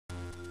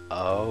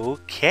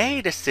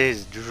Okay, this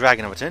is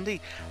DragonofEternity,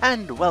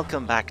 and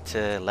welcome back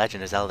to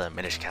Legend of Zelda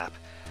Minish Cap.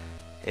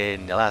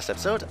 In the last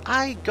episode,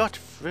 I got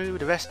through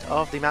the rest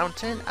of the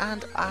mountain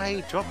and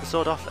I dropped the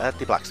sword off at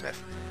the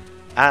blacksmith,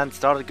 and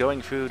started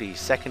going through the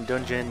second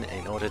dungeon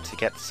in order to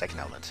get the second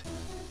element.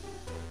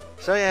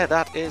 So yeah,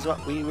 that is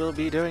what we will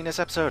be doing this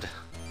episode.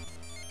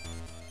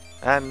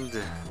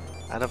 And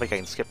I don't think I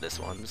can skip this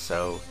one,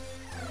 so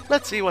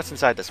let's see what's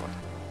inside this one.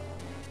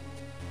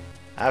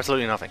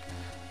 Absolutely nothing.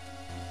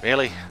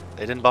 Really?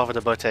 They didn't bother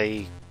to put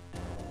a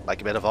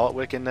bit of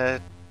artwork in there?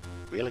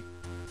 Really?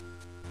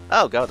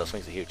 Oh god, those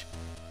things are huge.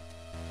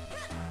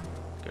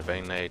 Good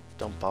thing they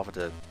don't bother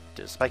to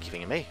do the spiky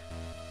thing in me.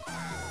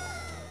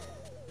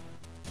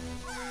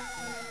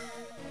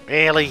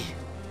 Really?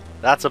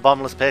 That's a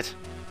bottomless pit?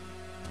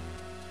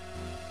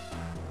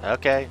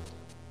 Okay.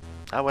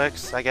 That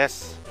works, I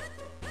guess.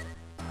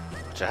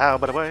 Not sure how,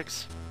 but it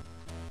works.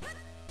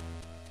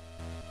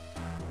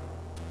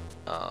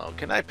 Oh,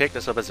 can I pick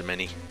this up as a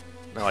mini?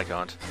 No, I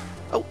can't.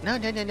 Oh,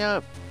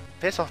 no.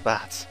 Piss off,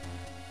 bats.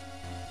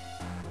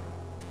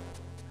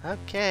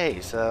 Okay,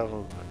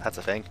 so that's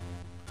a thing.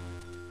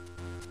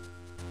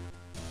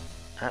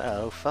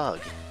 Uh-oh, fog.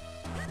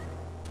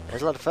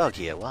 There's a lot of fog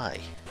here,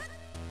 why?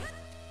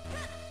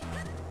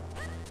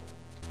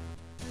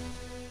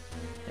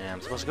 Yeah, I'm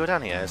supposed to go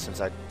down here,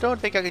 since I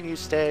don't think I can use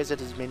stairs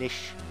at as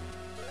Minish.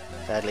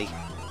 Sadly.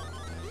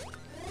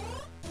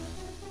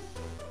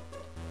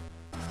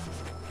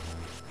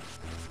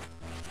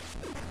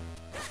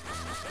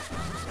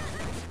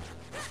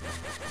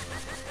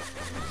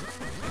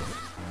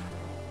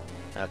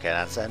 Okay,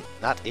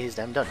 that is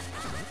them done.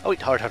 Oh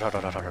wait, heart.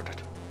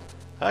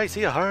 I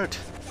see a heart.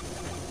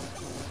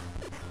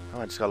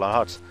 Oh, I just got a lot of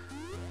hearts.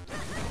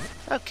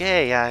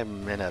 Okay,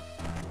 I'm in a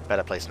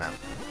better place now.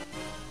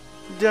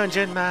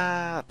 Dungeon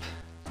map!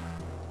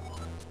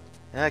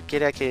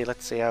 Okay,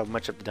 let's see how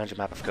much of the dungeon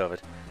map I've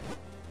covered.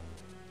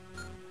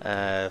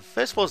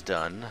 First floor's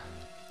done.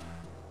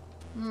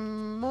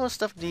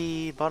 Most of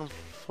the bottom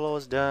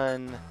floor's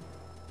done.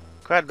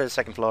 Quite a bit of the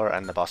second floor,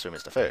 and the boss room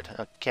is the third.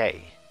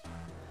 Okay.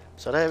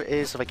 So there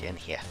is something in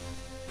here.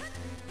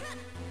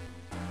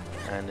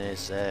 And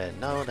there's,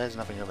 no, there's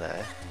nothing over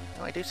there.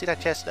 Oh, I do see that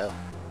chest, though.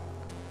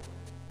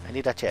 I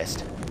need that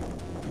chest.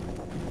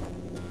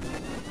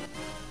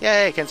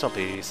 Yay, Ken's One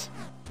Piece.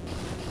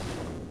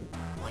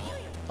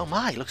 Oh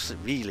my, looks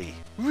really,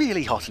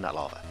 really hot in that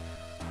lava.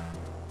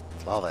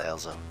 It's lava,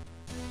 Elzo.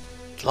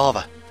 It's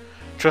lava.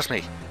 Trust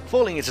me,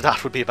 falling into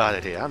that would be a bad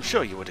idea. I'm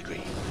sure you would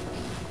agree.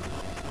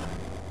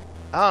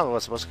 Oh, I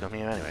was supposed to come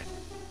here anyway.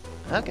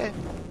 Okay,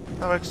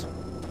 that works.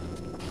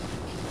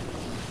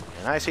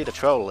 And I see the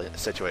troll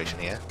situation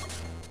here.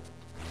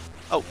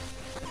 Oh,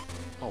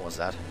 what was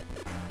that?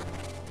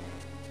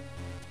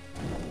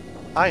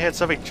 I had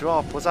something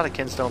drop. Was that a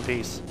kinstone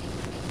piece?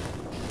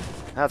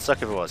 That'd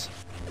suck if it was.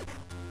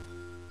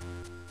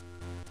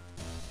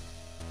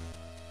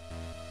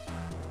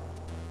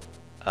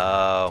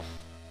 Oh.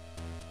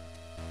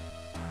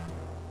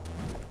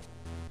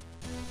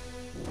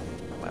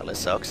 Well, this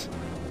sucks.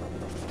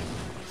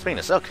 Speaking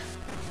of suck.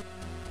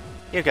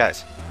 You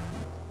guys.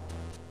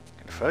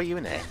 I'm gonna throw you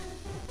in there.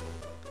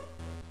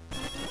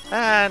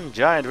 And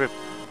giant rip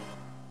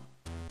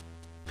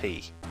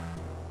P.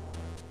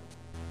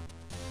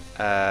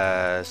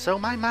 So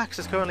my max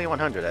is currently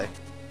 100, eh?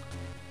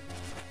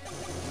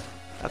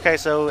 Okay,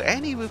 so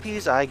any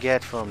rupees I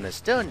get from this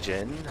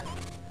dungeon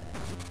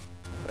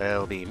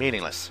will be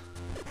meaningless.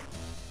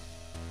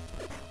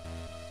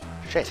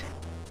 Shit.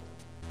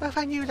 Well, if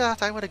I knew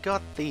that, I would have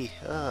got the...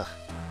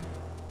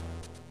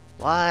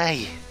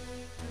 Why?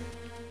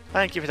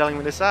 Thank you for telling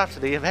me this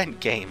after the event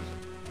game.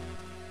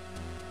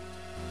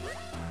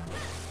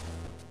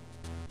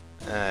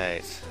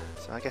 Alright,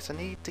 so I guess I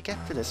need to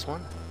get to this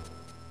one.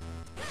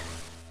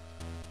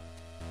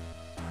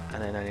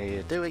 And then I need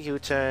to do a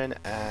U-turn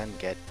and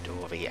get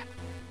over here.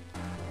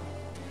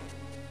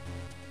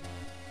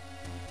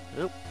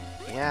 Oop,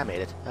 yeah, I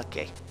made it.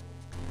 Okay.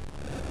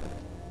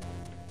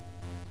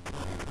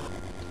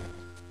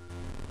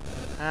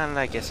 And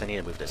I guess I need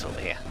to move this over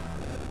here.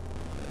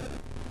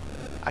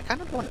 I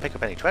kind of don't want to pick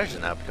up any treasure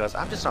now because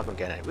I'm just not going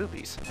to get any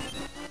rupees.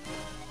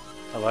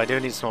 Oh, I do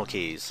need small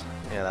keys.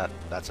 Yeah,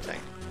 that's a thing.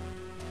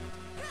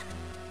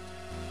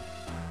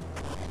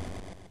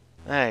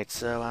 Alright,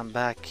 so I'm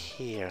back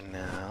here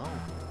now.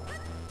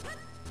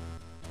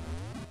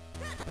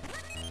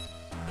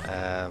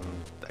 I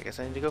guess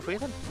I need to go for you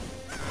then.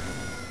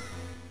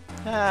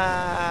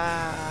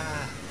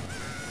 Ah.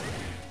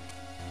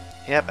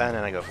 Yep, and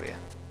then I go for you.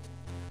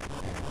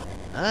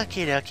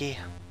 Okie dokie.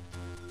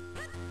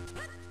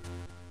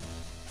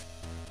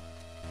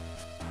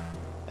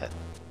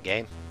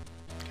 Game?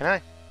 Can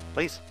I?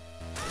 Please?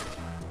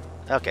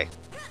 Okay.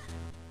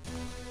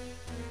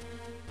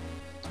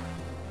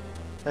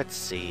 Let's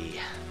see.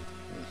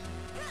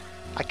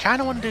 I kind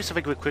of want to do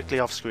something quickly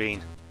off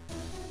screen,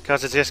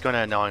 because it's just going to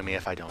annoy me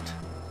if I don't.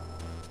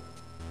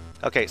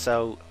 Okay,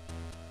 so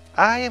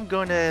I am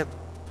going to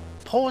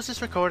pause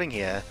this recording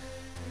here.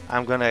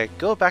 I'm going to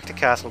go back to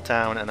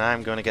Castletown and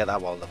I'm going to get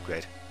that wall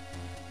upgrade.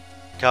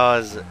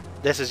 because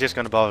this is just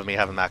going to bother me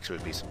having max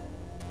rupees.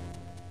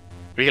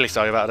 Really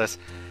sorry about this.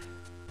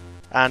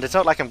 And it's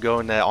not like I'm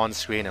going there on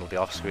screen, it'll be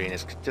off screen,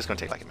 it's just going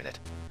to take like a minute.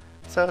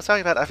 So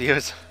sorry about that,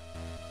 viewers.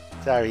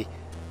 Sorry.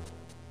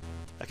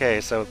 Okay,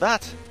 so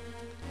that.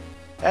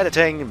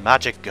 Editing,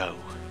 magic, go.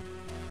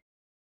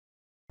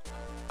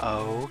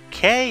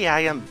 Okay,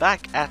 I am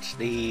back at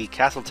the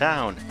castle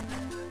town.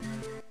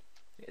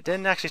 It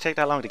didn't actually take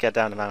that long to get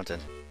down the mountain.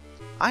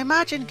 I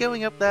imagine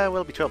going up there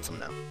will be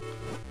troublesome now.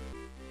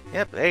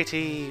 Yep,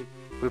 80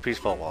 rupees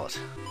for wallet.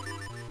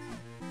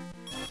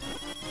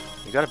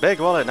 You got a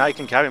big wallet, now you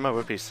can carry more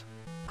rupees.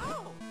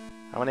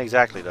 How many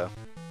exactly, though?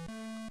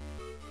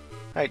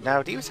 Right,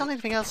 now, do you sell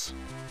anything else?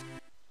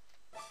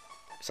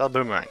 Sell a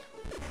boomerang.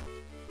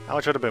 How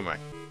much for the boomerang?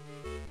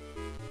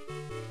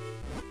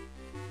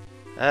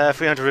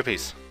 300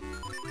 rupees.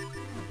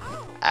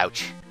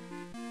 Ouch.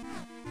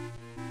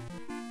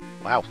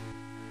 Wow.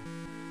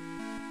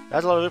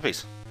 That's a lot of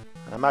rupees.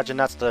 I imagine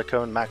that's the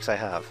current max I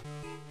have.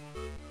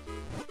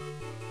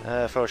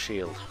 For a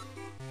shield.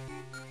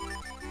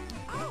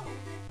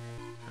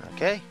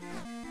 Okay.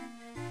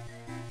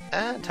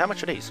 And how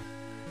much are these?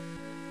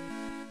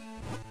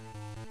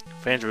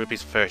 300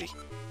 rupees, 30.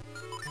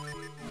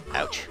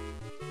 Ouch.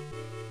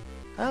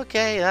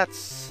 Okay,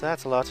 that's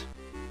a lot.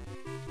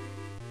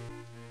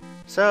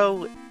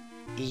 So,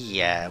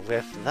 yeah,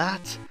 with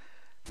that,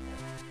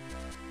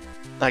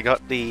 I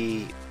got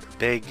the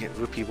big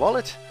rupee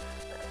wallet.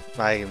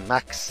 My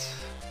max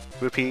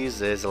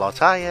rupees is a lot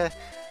higher,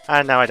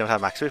 and now I don't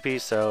have max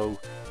rupees, so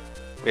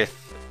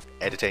with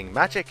editing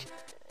magic,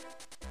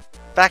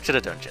 back to the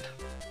dungeon.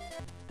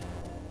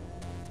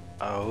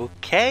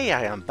 Okay,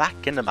 I am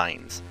back in the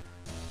mines.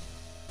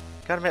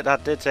 Gotta admit,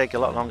 that did take a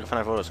lot longer than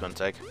I thought it was going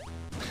to take.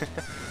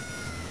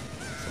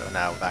 So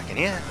now back in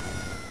here.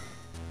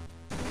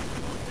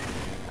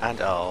 And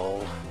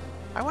oh,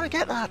 I want to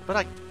get that, but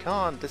I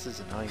can't. This is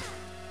annoying.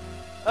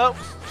 Oh,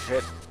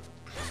 shit.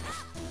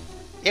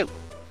 You!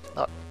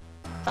 Oh,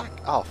 back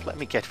off. Let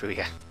me get through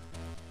here.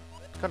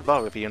 I can't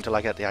bother with you until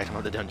I get the item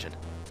of the dungeon.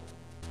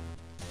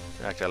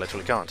 Actually, I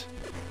literally can't.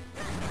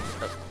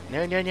 Oh,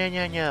 no, no, no,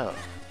 no, no.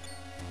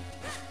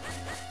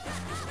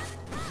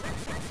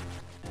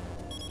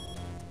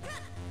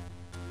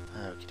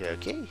 Okie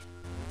dokie.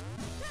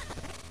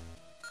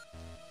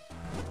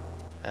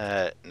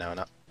 No,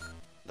 not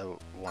the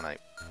one I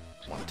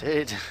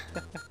wanted.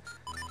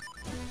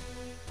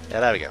 Yeah,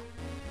 there we go.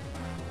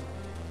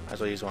 Might as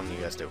well use one you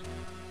guys do.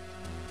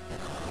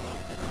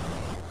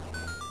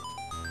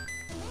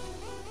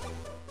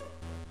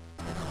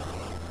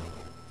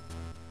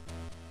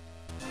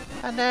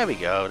 And there we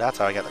go, that's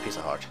how I get the piece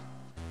of heart.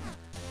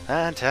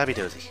 And tabby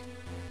dozy.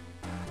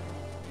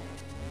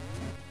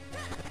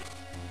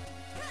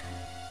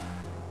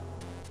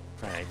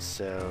 Right,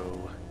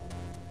 so...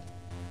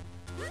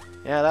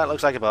 yeah, that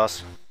looks like a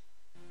boss.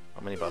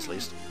 Or mini boss at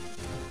least.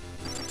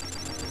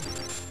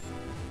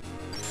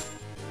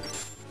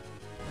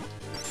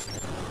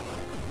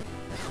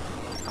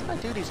 How do I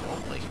do these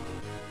normally?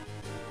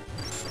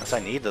 Unless I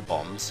need the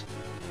bombs.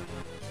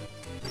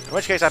 In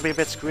which case I'd be a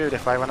bit screwed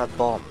if I run out of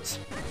bombs.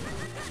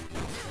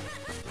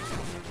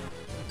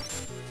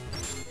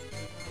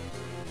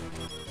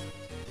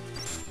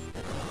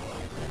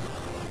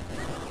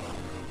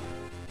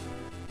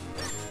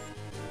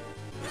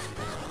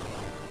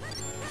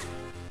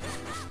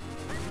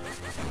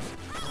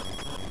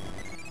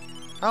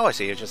 Oh, I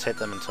see, you just hit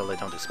them until they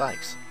don't do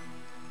spikes.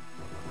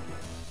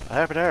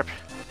 Derp.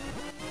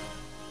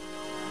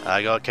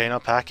 I got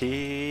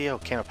Pah-Chee, or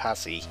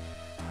Pah-Chee.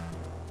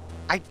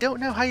 I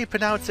don't know how you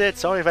pronounce it,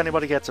 sorry if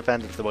anybody gets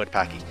offended with the word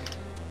Pah-Chee.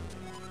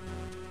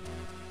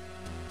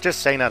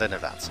 Just saying that in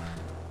advance.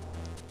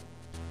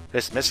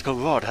 This mystical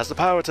rod has the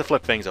power to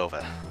flip things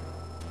over.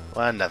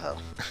 Wonderful.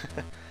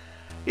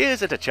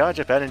 Use it to charge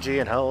up energy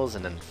in holes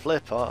and then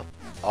flip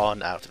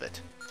on out of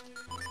it.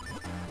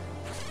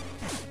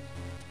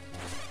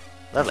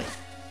 Lovely.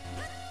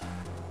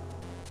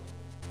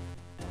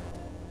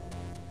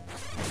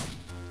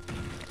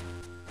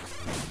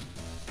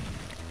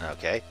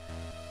 Okay.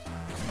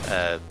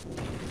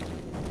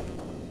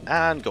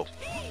 And go.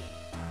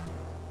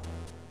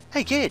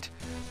 Hey kid!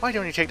 Why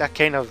don't you take that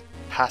cane of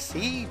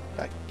Pah-Chee?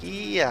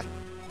 Again,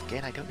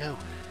 I don't know.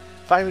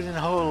 Fire it in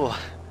a hole.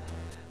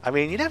 I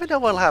mean, you never know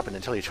what'll happen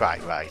until you try,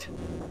 right?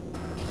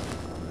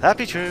 That'd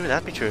be true,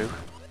 that'd be true.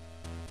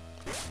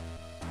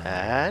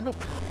 And up.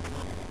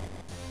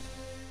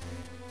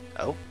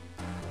 Oh.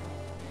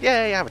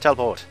 Yay, I have a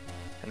teleport.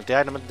 And if the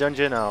item of the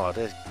dungeon, oh,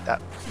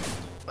 that...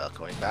 well,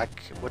 going back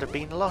would have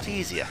been a lot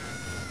easier.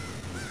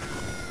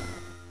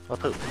 Well,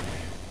 poop.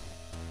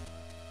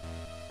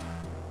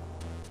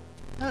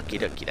 Okie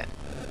dokie then.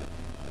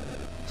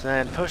 So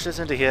then push this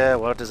into here.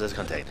 What does this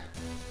contain?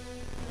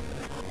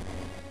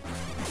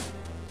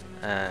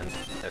 And...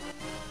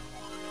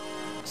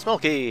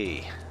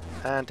 Smokey!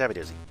 And Tabby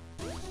Doozy.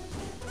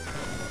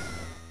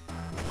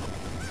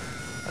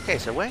 Okay,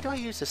 so where do I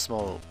use this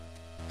small...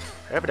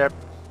 Derp.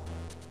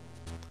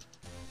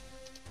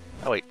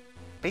 Oh wait,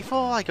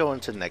 before I go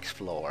into the next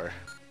floor...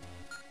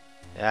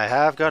 I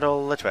have got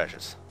all the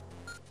treasures.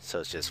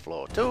 So it's just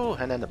floor 2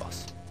 and then the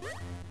boss.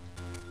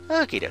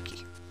 Okie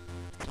dokie.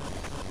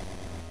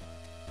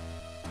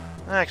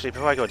 Actually,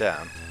 before I go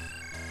down,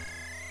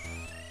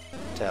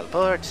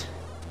 teleport.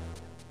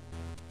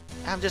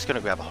 I'm just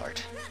gonna grab a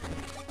heart.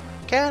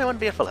 Kinda want to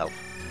be at full health.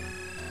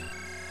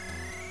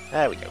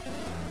 There we go.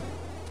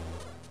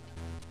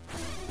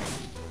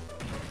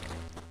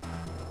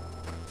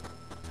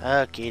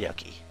 Okie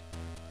dokie.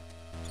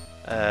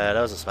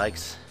 Those are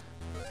spikes.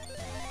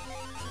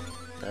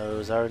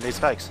 Those are indeed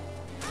spikes.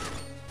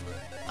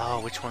 Oh,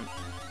 which one?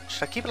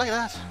 Should I keep it like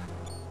that?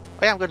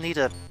 Oh yeah, I'm gonna need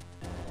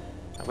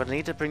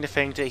to bring the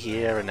thing to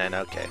here and then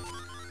okay.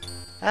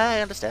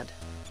 I understand.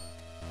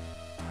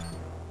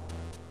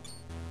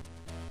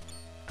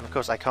 And of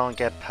course I can't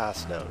get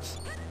past those.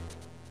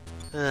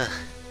 Ugh.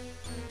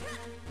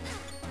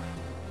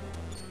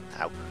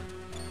 Ow.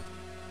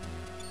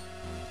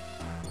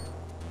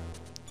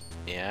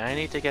 Yeah, I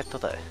need to get to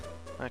there.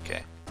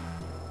 Okay.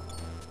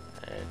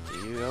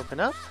 Do you open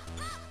up?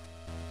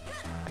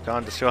 I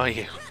can't destroy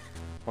you.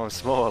 I'm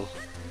small.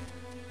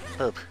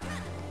 Oop.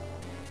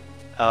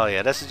 Oh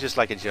yeah, this is just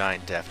like a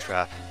giant death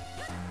trap.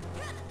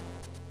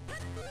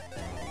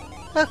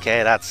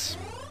 Okay, that's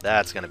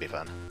gonna be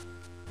fun.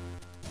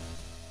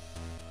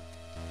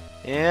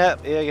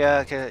 Yep,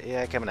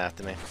 yeah, coming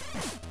after me.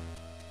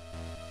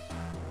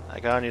 I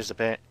can't use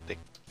the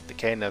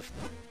cane of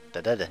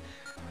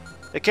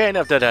the cane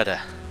of da-da-da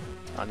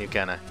on you,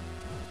 can I?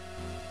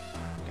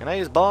 Can I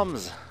use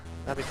bombs?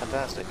 That'd be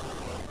fantastic.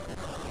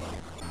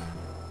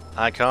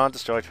 I can't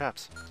destroy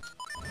traps.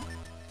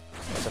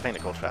 Yes, I think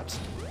they're called traps.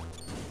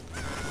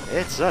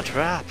 It's a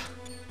trap!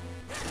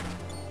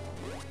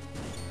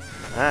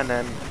 And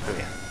then,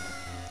 booyah.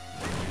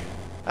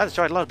 I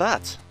destroyed a lot of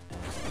bats.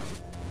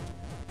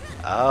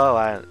 Oh,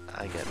 I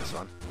get this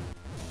one.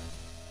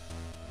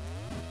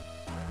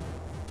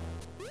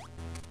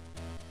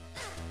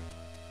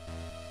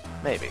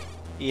 Maybe.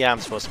 Yeah, I'm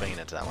supposed to bring it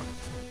into that one.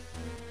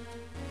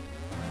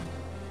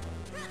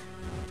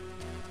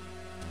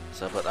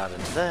 So put that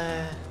into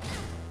there.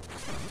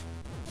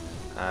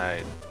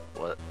 I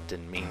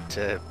didn't mean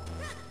to.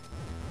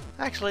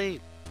 Actually,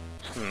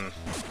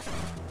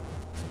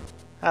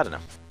 I don't know.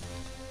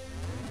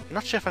 I'm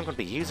not sure if I'm going to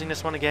be using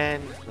this one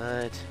again,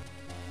 but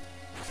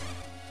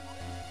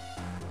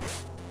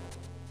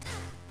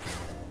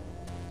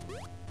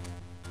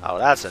oh,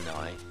 that's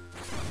annoying.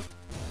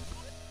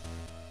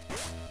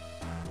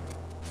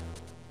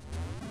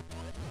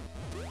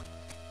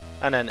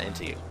 And then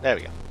into you. There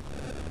we go.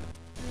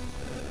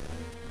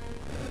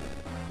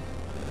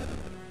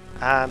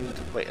 And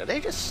wait, are they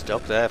just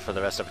stuck there for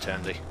the rest of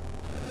eternity?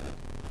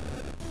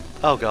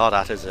 Oh god,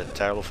 that is a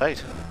terrible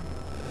fate.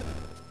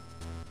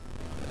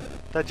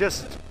 They're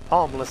just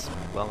harmless.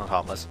 Well, not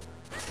harmless.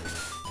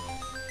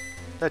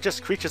 They're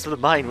just creatures of the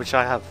mind which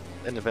I have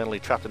inadvertently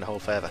trapped in a hole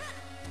forever.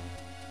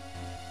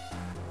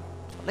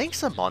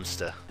 Link's a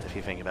monster, if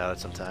you think about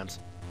it sometimes.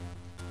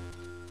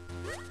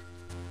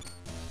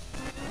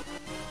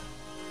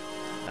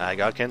 I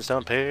got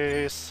Kinstone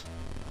Piece.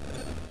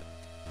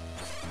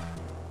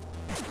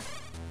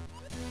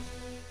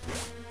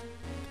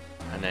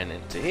 And then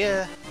into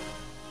here.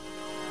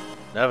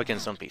 Another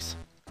Kinstone Piece.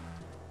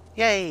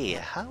 Yay!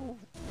 How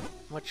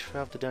much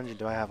of the dungeon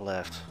do I have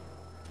left?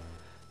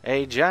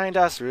 A giant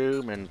ass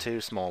room and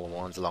 2 smaller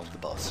ones along with the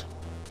boss.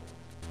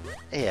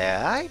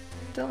 Yeah, I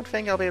don't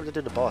think I'll be able to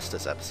do the boss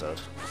this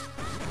episode.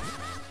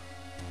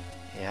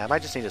 Yeah, I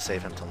might just need to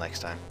save him till next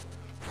time.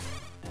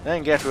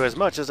 Then get through as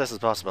much as this is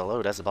possible.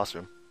 Oh, there's the boss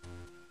room.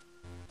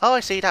 Oh, I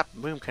see, that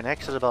room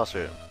connects to the boss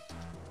room.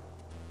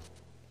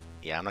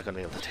 Yeah, I'm not going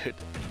to be able to do it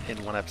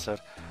in one episode.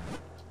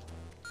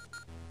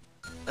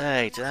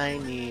 Right, I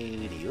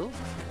need you.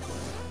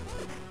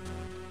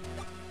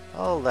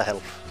 All the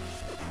health.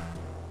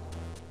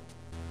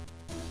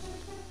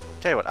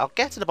 Tell you what, I'll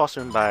get to the boss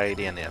room by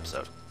the end of the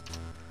episode.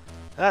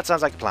 That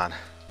sounds like a plan.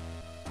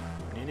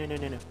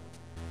 No.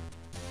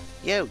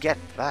 You, get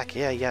back.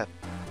 Yeah.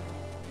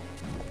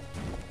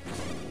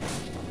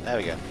 There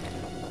we go.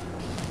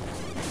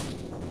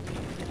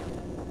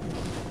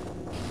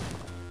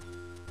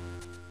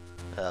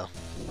 Oh.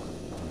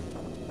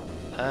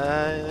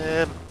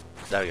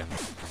 There we go.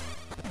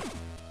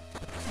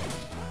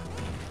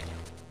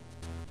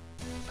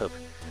 Poop.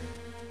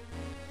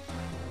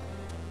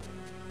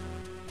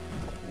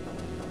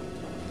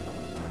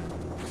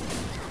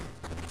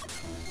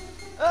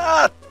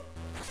 Ah!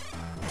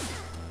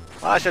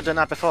 Well, I should have done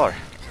that before.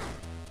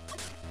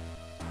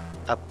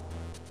 Up.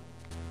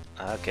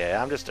 Okay,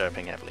 I'm just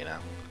derping heavily now.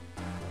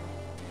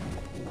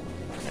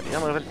 Maybe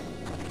I'm moving.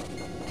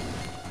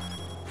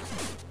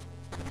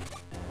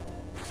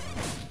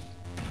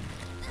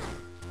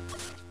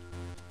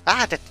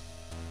 Ah, that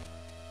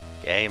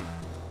game.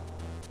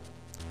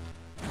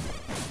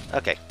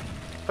 Okay.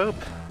 Boop.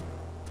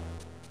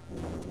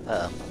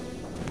 Uh oh.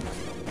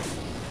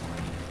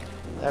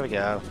 There we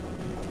go.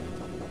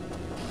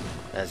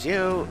 There's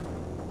you.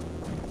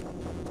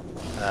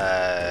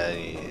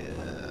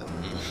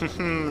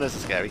 This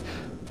is scary.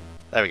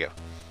 There we go.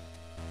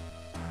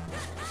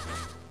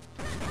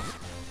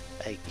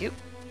 Thank you.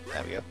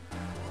 There we go.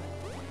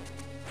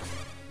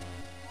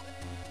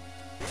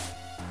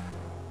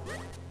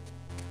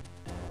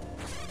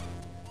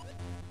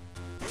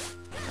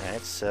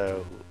 Alright,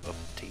 so up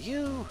to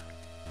you.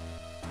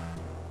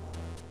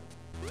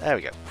 There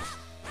we go.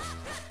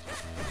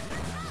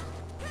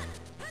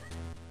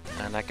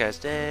 And that guy's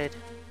dead.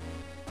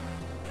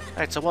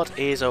 Alright, so what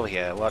is over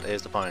here? What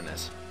is the point in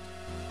this?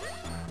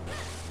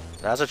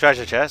 That's a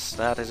treasure chest.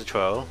 That is a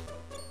troll.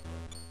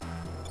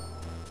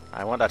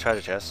 I want that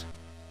treasure chest.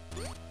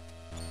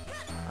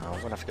 Oh,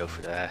 I'm gonna have to go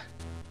through there.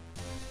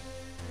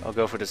 I'll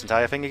go through this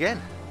entire thing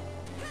again.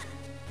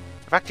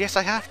 In fact, yes,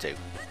 I have to.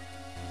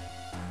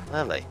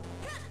 Lovely.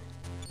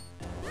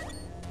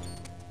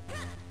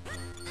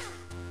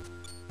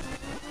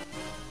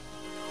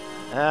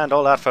 And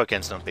all that for a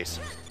Kinstone piece.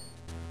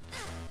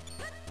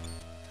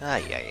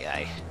 Ay, ay,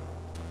 ay.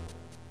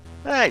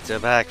 Right, so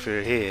back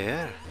through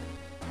here.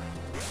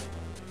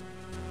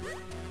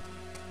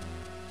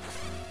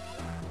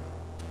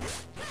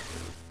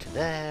 To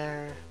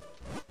there.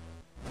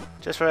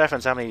 Just for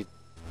reference, how many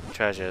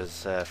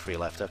treasures? 3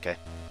 left, okay.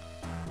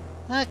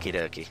 Okie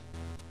dokie.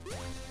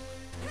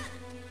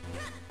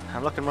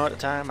 I'm looking more at the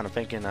time and I'm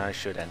thinking I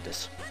should end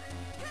this.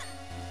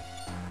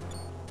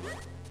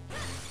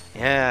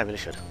 Yeah, I really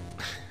should.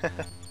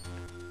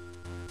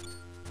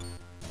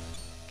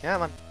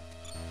 Come on.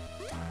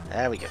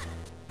 There we go.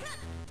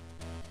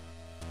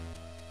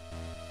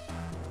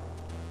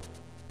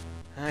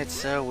 Alright,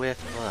 so with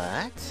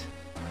what?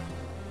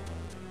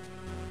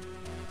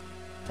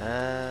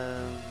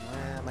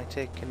 Where am I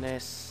taking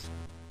this?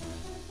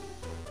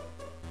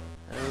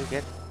 Oh,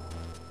 get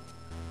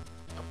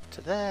up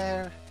to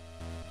there.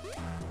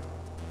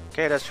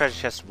 Okay, that's treasure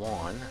chest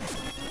 1.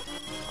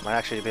 I might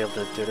actually be able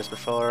to do this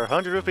before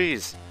 100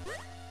 rupees.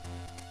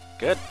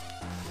 Good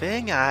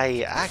thing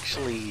I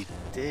actually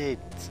did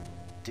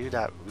do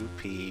that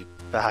rupee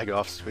bag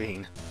off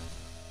screen.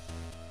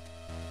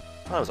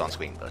 Well, I was on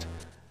screen, but...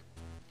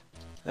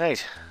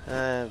 Right,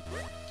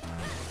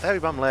 very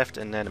bottom left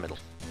and then the middle.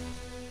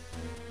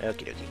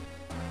 Okie dokie.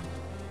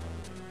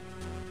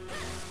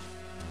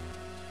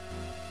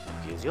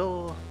 Use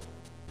your...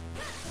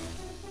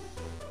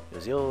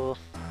 Use your...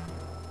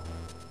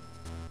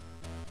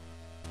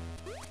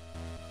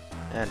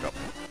 And drop.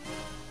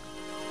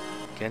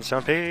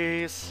 Kinstone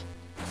piece!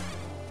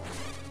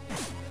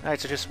 Alright,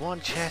 so just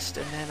one chest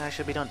and then I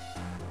should be done.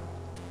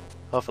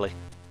 Hopefully.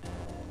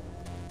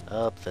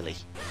 Hopefully.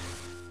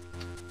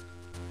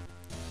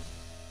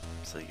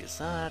 So use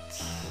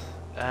that.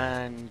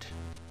 And...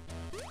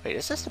 Wait,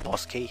 is this the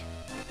boss key?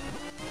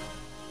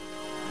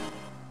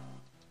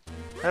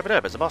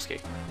 It's a boss key.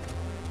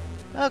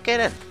 Okay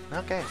then,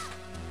 okay.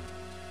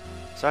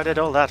 So I did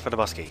all that for the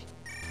boss key.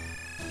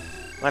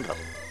 Wonderful.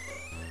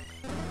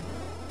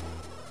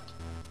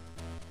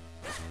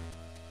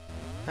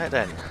 Right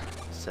then,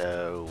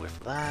 so with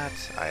that,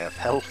 I have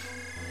health,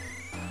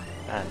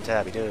 and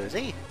tabby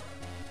doozy.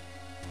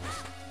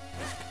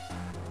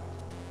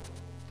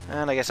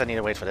 And I guess I need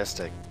to wait for this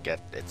to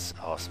get its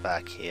horse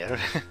back here.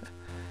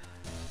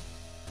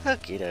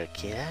 Okie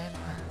dokie then.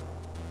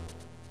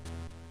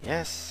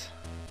 Yes.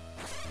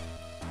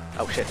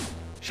 Oh shit.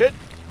 Shit!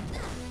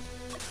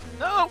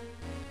 No!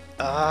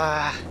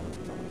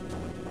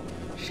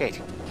 Shit.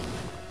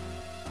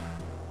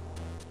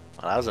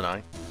 Well, that was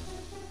annoying.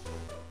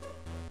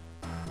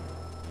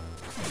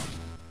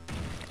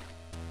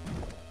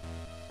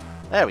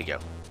 There we go.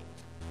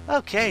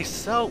 Okay,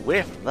 so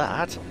with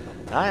that,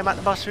 I am at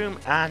the boss room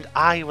and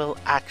I will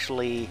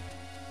actually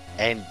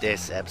end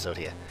this episode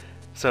here.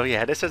 So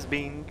yeah, this has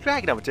been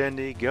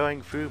DragonofEternity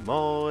going through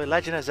more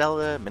Legend of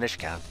Zelda Minish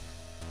Cap.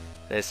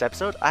 This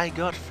episode I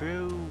got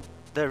through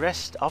the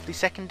rest of the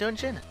second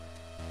dungeon.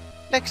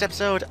 Next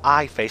episode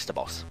I face the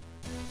boss.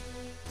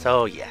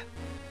 So yeah,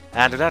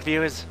 and with that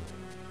viewers,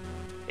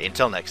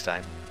 until next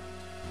time.